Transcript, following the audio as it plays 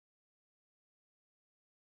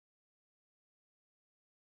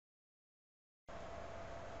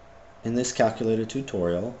In this calculator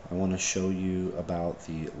tutorial, I want to show you about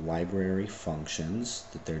the library functions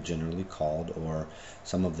that they're generally called, or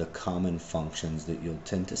some of the common functions that you'll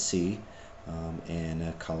tend to see in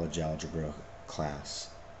a college algebra class.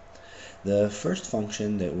 The first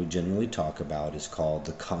function that we generally talk about is called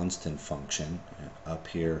the constant function. Up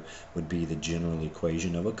here would be the general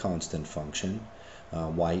equation of a constant function.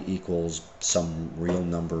 Y equals some real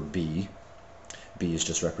number b. B is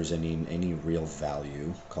just representing any real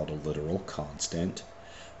value, called a literal constant.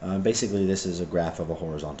 Basically, this is a graph of a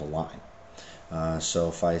horizontal line. So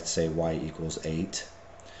if I say y equals 8,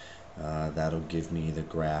 that'll give me the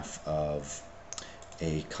graph of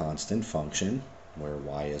a constant function where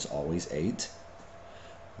y is always 8.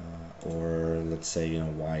 Or let's say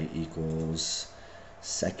y equals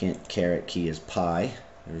second caret key is pi.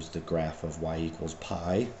 There's the graph of y equals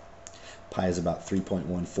pi. Pi is about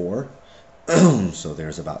 3.14. So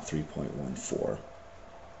there's about 3.14.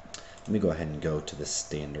 Let me go ahead and go to the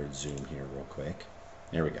standard zoom here real quick.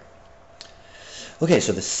 There we go. Okay,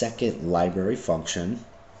 so the second library function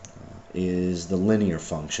is the linear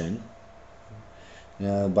function.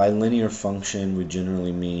 Now, by linear function, we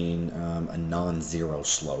generally mean a non-zero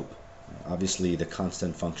slope. Obviously, the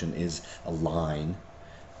constant function is a line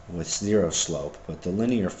with zero slope, but the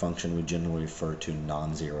linear function we generally refer to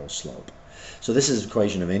non-zero slope. So this is an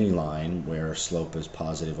equation of any line where slope is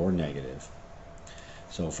positive or negative.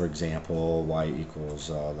 So for example, y equals,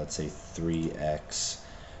 let's say 3x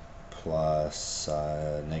plus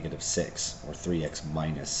negative 6, or 3x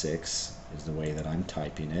minus 6 is the way that I'm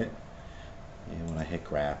typing it. And when I hit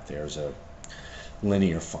graph, there's a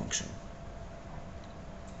linear function.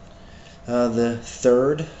 The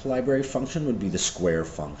third library function would be the square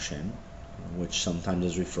function, which sometimes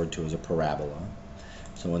is referred to as a parabola.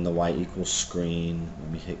 So in the y equals screen,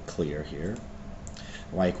 let me hit clear here.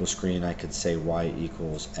 Y equals screen, I could say y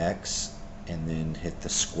equals x and then hit the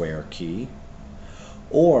square key.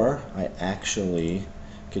 Or I actually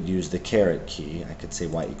could use the caret key. I could say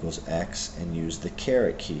y equals x and use the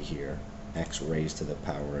caret key here, x raised to the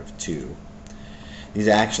power of 2. These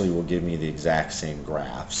actually will give me the exact same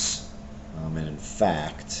graphs. And in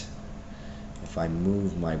fact, if I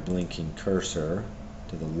move my blinking cursor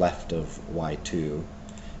to the left of y2,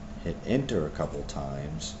 hit enter a couple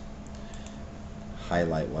times,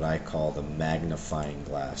 highlight what I call the magnifying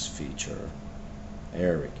glass feature.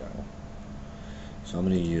 There we go. So I'm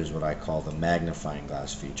going to use what I call the magnifying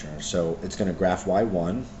glass feature. So it's going to graph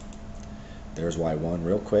y1. There's y1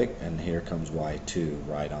 real quick, and here comes y2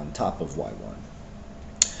 right on top of y1.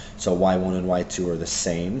 So y1 and y2 are the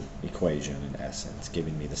same equation in essence,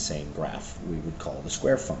 giving me the same graph we would call the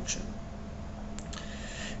square function.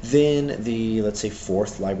 Then the, let's say,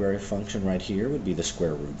 fourth library function right here would be the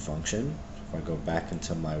square root function. If I go back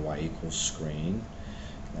into my y equals screen,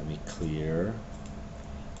 let me clear,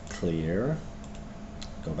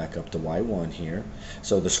 go back up to y1 here.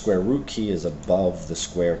 So the square root key is above the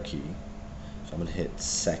square key. So I'm going to hit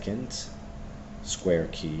second square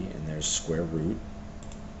key, and there's square root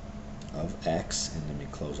of x, and let me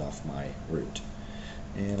close off my root.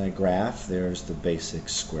 And I graph, there's the basic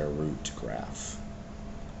square root graph.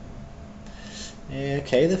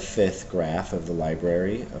 Okay, the fifth graph of the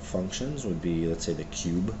library of functions would be, let's say, the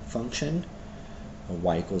cube function.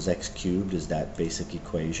 Y equals x cubed is that basic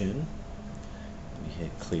equation. Let me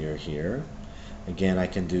hit clear here. Again, I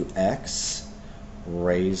can do x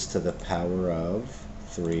raised to the power of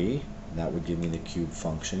 3. That would give me the cube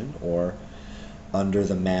function. Or under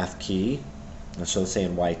the math key, so say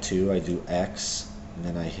in y2 I do x, and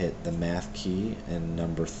then I hit the math key and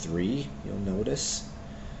number 3, you'll notice.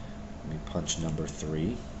 Let me punch number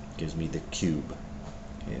 3, gives me the cube.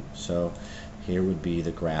 Okay, so here would be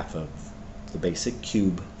the graph of the basic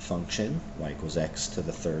cube function, y equals x to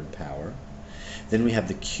the third power. Then we have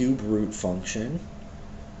the cube root function.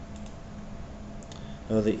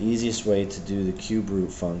 Now the easiest way to do the cube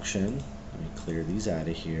root function, let me clear these out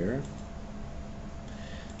of here.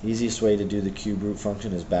 Easiest way to do the cube root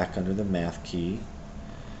function is back under the math key.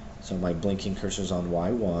 So my blinking cursor is on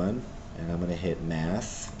y1, and I'm going to hit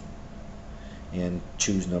math and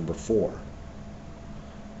choose number 4. I'll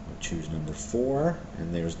choose number 4,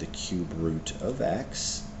 and there's the cube root of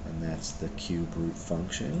x, and that's the cube root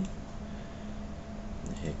function.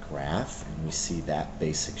 And hit graph, and we see that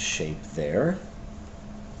basic shape there.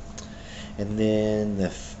 And then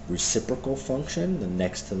the reciprocal function, the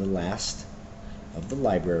next to the last of the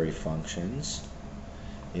library functions,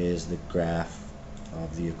 is the graph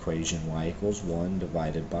of the equation y equals 1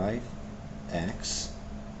 divided by x.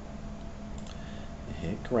 I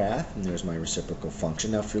hit graph, and there's my reciprocal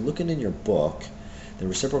function. Now if you're looking in your book, The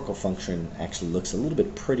reciprocal function actually looks a little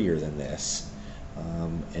bit prettier than this.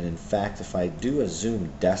 And in fact, if I do a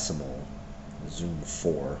zoom decimal, zoom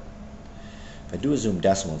 4, if I do a zoom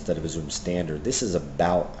decimal instead of a zoom standard, this is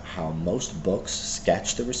about how most books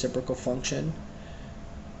sketch the reciprocal function.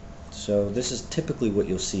 So this is typically what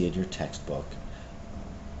you'll see in your textbook.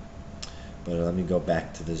 But let me go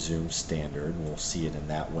back to the zoom standard. We'll see it in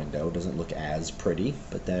that window. It doesn't look as pretty,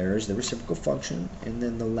 but there's the reciprocal function. And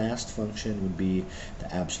then the last function would be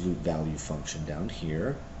the absolute value function down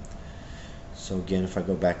here. So again, if I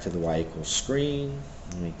go back to the y equals screen,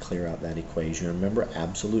 let me clear out that equation. Remember,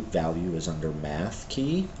 absolute value is under math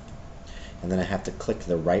key. And then I have to click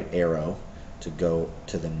the right arrow to go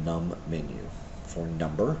to the num menu for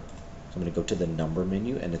number. So I'm going to go to the number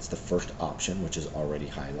menu, and it's the first option, which is already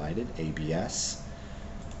highlighted, ABS.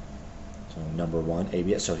 So number 1,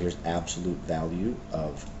 ABS. So here's absolute value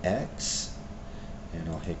of x, and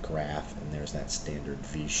I'll hit graph, and there's that standard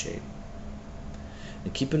V shape.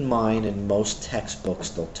 And keep in mind, in most textbooks,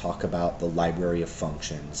 they'll talk about the library of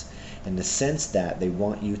functions in the sense that they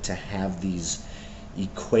want you to have these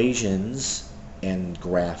equations and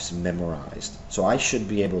graphs memorized. So I should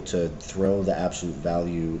be able to throw the absolute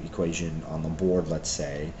value equation on the board, let's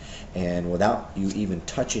say, and without you even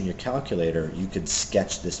touching your calculator, you could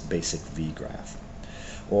sketch this basic V graph.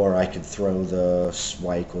 Or I could throw the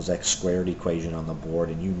y equals x squared equation on the board,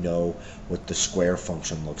 and you know what the square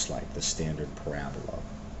function looks like, the standard parabola.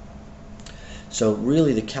 So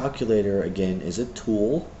really, the calculator, again, is a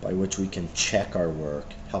tool by which we can check our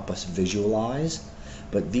work, help us visualize.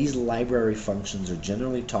 But these library functions are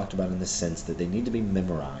generally talked about in the sense that they need to be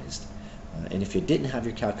memorized. And if you didn't have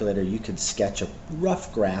your calculator, you could sketch a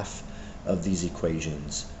rough graph of these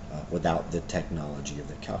equations without the technology of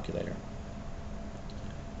the calculator.